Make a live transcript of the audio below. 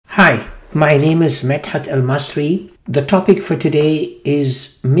Hi, my name is Medhat Elmasry. The topic for today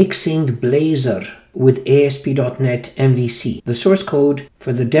is mixing Blazor with ASP.NET MVC. The source code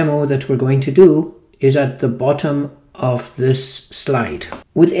for the demo that we're going to do is at the bottom of this slide.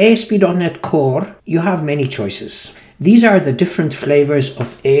 With ASP.NET Core, you have many choices. These are the different flavors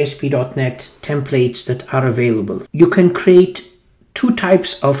of ASP.NET templates that are available. You can create two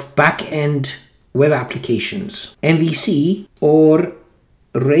types of back-end web applications, MVC or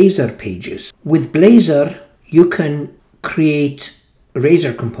Razor pages. With Blazor, you can create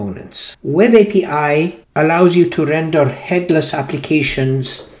Razor components. Web API allows you to render headless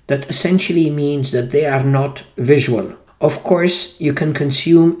applications. That essentially means that they are not visual. Of course, you can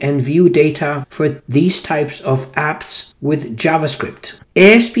consume and view data for these types of apps with JavaScript.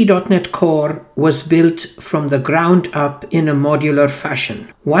 ASP.NET Core was built from the ground up in a modular fashion.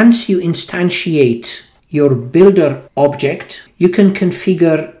 Once you instantiate your builder object, you can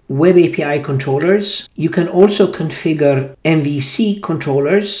configure Web API controllers. You can also configure MVC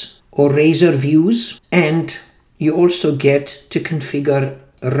controllers or Razor views, and you also get to configure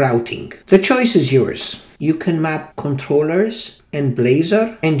routing. The choice is yours. You can map controllers and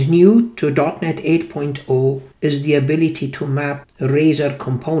Blazor, and new to .NET 8.0 is the ability to map Razor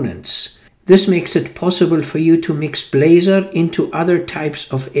components. This makes it possible for you to mix Blazor into other types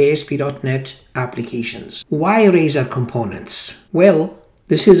of ASP.NET applications. Why Razor components? Well,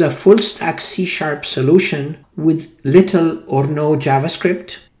 this is a full-stack C# solution with little or no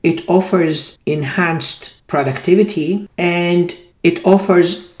JavaScript. It offers enhanced productivity, and it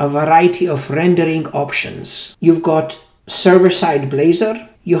offers a variety of rendering options. You've got server-side Blazor,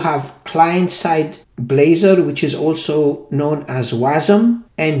 you have client-side Blazor, which is also known as WASM,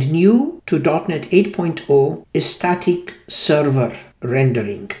 and new to .NET 8.0 is static server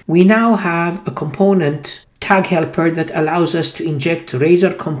rendering. We now have a component tag helper that allows us to inject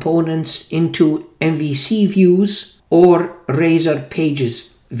Razor components into MVC views or Razor pages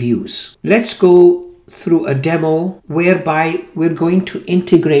views. Let's go through a demo whereby we're going to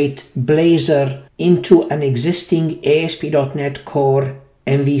integrate Blazor into an existing ASP.NET Core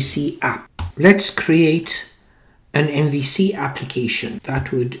MVC app. Let's create an MVC application.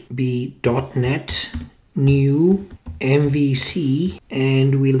 That would be .NET new MVC,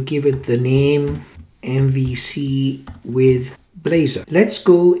 and we'll give it the name MVC with Blazor. Let's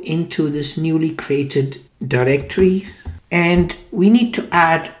go into this newly created directory, and we need to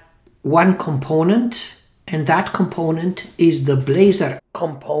add one component, and that component is the Blazor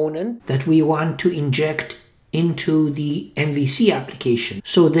component that we want to inject into the MVC application.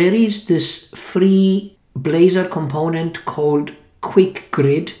 So there is this free Blazor component called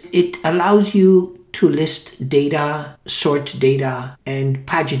QuickGrid. It allows you to list data, sort data, and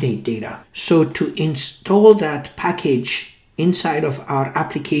paginate data. So to install that package inside of our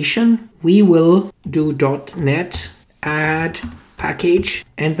application, we will do .NET add package,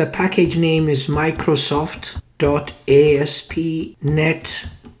 and the package name is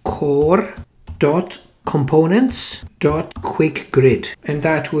microsoft.aspnet-core.components.quickgrid, and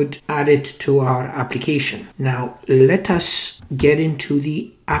that would add it to our application. Now let us get into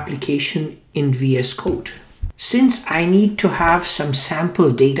the application in VS Code. Since I need to have some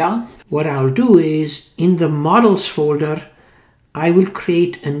sample data, what I'll do is in the models folder, I will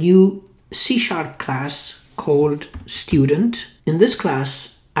create a new C# class called student. In this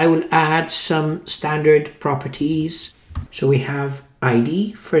class, I will add some standard properties. So we have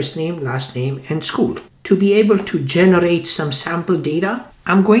ID, first name, last name, and school. To be able to generate some sample data,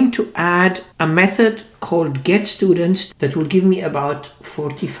 I'm going to add a method called getStudents that will give me about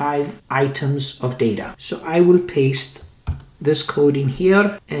 45 items of data. So I will paste this code in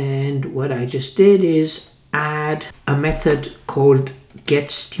here, and what I just did is add a method called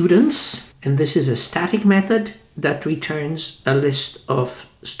getStudents. And this is a static method that returns a list of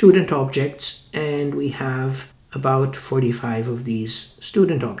student objects, and we have about 45 of these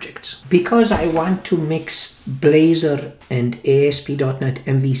student objects. Because I want to mix Blazor and ASP.NET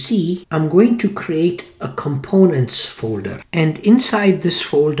MVC, I'm going to create a components folder. And inside this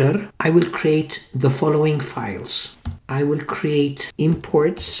folder, I will create the following files. I will create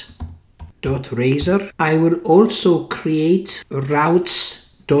imports.razor. I will also create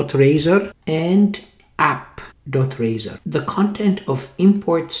routes.razor and app.razor. The content of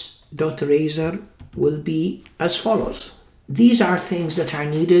imports.razor will be as follows. These are things that are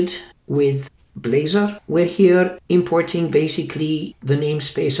needed with Blazor. We're here importing basically the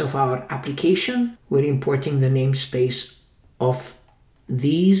namespace of our application. We're importing the namespace of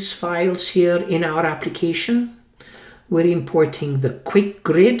these files here in our application. We're importing the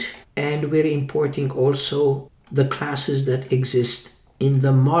QuickGrid, and we're importing also the classes that exist in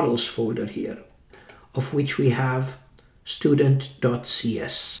the models folder here, of which we have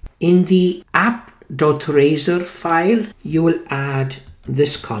student.cs. In the app.razor file, you will add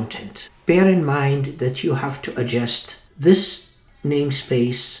this content. Bear in mind that you have to adjust this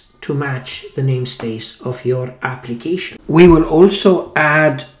namespace to match the namespace of your application. We will also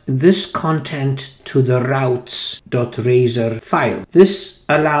add this content to the routes.razor file. This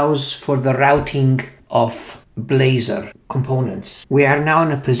allows for the routing of Blazor components. We are now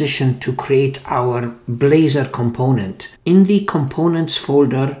in a position to create our Blazor component. In the components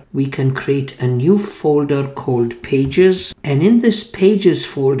folder, we can create a new folder called pages. And in this pages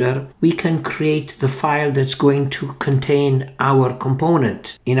folder, we can create the file that's going to contain our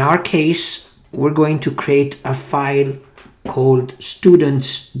component. In our case, we're going to create a file called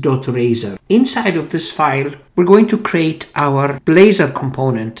students.razor. Inside of this file, we're going to create our Blazor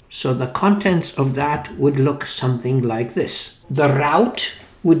component. So the contents of that would look something like this. The route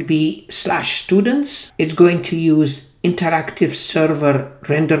would be /students. It's going to use interactive server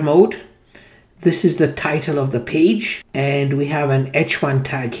render mode. This is the title of the page, and we have an h1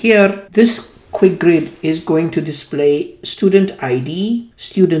 tag here. This QuickGrid is going to display student ID,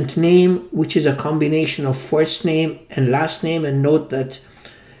 student name, which is a combination of first name and last name, and note that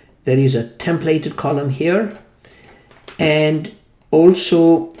there is a templated column here, and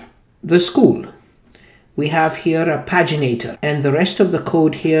also the school. We have here a paginator, and the rest of the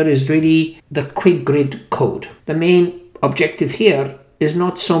code here is really the QuickGrid code. The main objective here is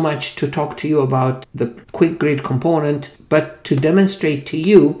not so much to talk to you about the QuickGrid component, but to demonstrate to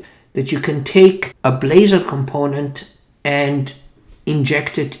you that you can take a Blazor component and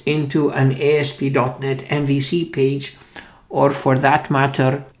inject it into an ASP.NET MVC page, or for that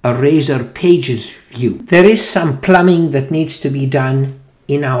matter, a Razor pages view. There is some plumbing that needs to be done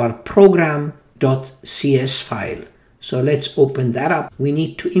in our program.cs file. So let's open that up. We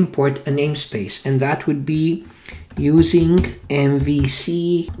need to import a namespace, and that would be using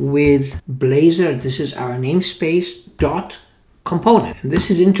MVC with Blazor. This is our namespace dot component. And this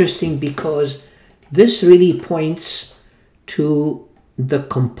is interesting because this really points to the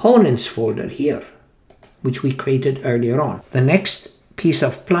components folder here, which we created earlier on. The next piece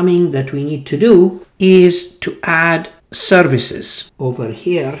of plumbing that we need to do is to add services. Over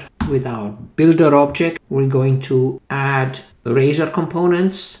here with our builder object, we're going to add Razor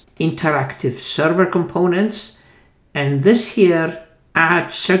components, interactive server components, and this here,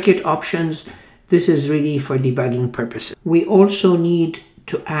 add circuit options. This is really for debugging purposes. We also need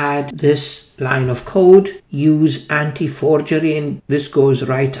to add this line of code, use anti-forgery, and this goes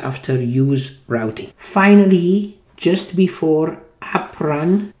right after use routing. Finally, just before app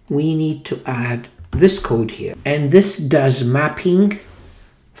run, we need to add this code here. And this does mapping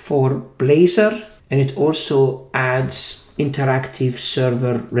for Blazor, and it also adds interactive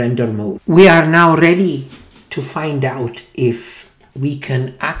server render mode. We are now ready to find out if we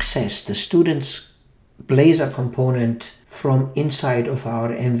can access the student's Blazor component from inside of our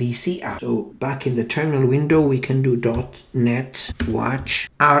MVC app. So back in the terminal window, we can do .NET watch.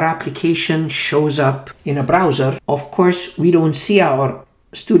 Our application shows up in a browser. Of course, we don't see our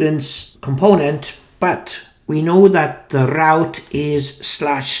student's component, but we know that the route is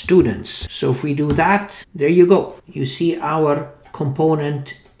 /students. So if we do that, there you go. You see our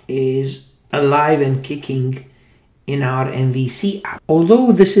component is alive and kicking in our MVC app.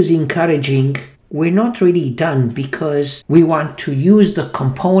 Although this is encouraging, we're not really done because we want to use the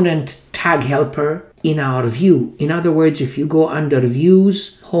component tag helper in our view. In other words, if you go under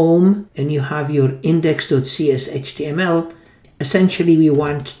views, home, and you have your index.cs HTML, essentially we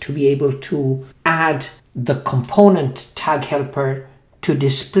want to be able to add the component tag helper to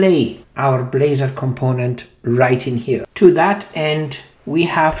display our Blazor component right in here. To that end, we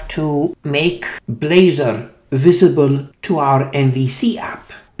have to make Blazor visible to our MVC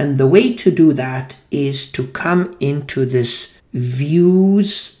app. And the way to do that is to come into this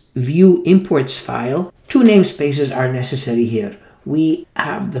views view imports file. Two namespaces are necessary here. We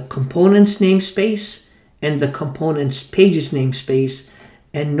have the components namespace and the components pages namespace,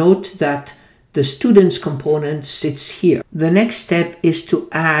 and note that the students component sits here. The next step is to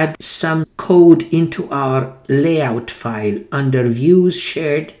add some code into our layout file under views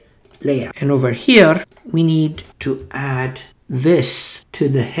shared layout. And over here, we need to add this to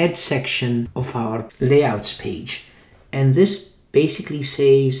the head section of our layouts page. And this basically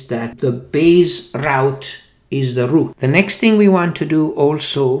says that the base route is the root. The next thing we want to do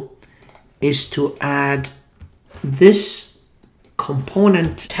also is to add this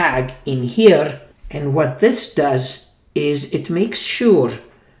component tag in here. And what this does is it makes sure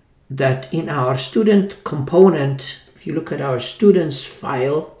that in our student component If you look at our students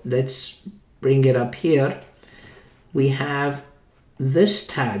file, let's bring it up here. We have this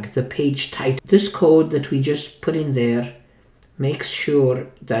tag, the page title. This code that we just put in there makes sure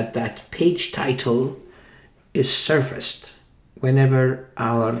that that page title is surfaced whenever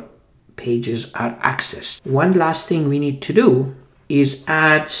our pages are accessed. One last thing we need to do is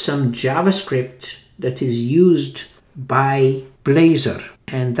add some JavaScript that is used by Blazor,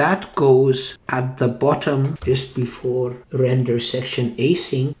 and that goes at the bottom just before render section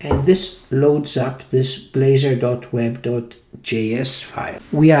async, and this loads up this blazor.web.js file.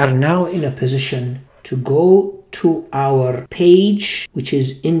 We are now in a position to go to our page, which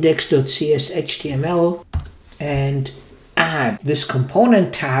is index.cshtml, and add this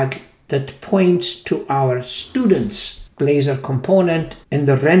component tag that points to our students Blazor component, and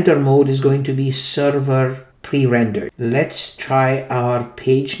the render mode is going to be server pre-rendered. Let's try our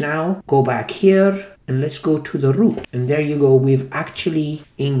page now. Go back here and let's go to the root. And there you go. We've actually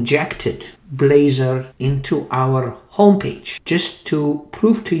injected Blazor into our homepage. Just to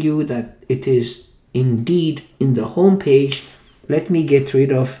prove to you that it is indeed in the homepage, let me get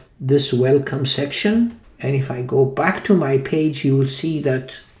rid of this welcome section. And if I go back to my page, you will see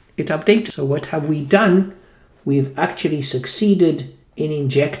that it updated. So what have we done? We've actually succeeded in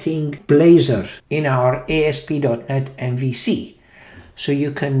injecting Blazor in our ASP.NET MVC. So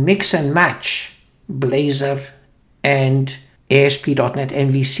you can mix and match Blazor and ASP.NET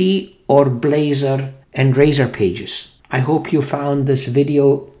MVC or Blazor and Razor pages. I hope you found this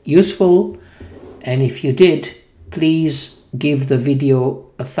video useful, and if you did, please give the video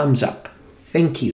a thumbs up. Thank you.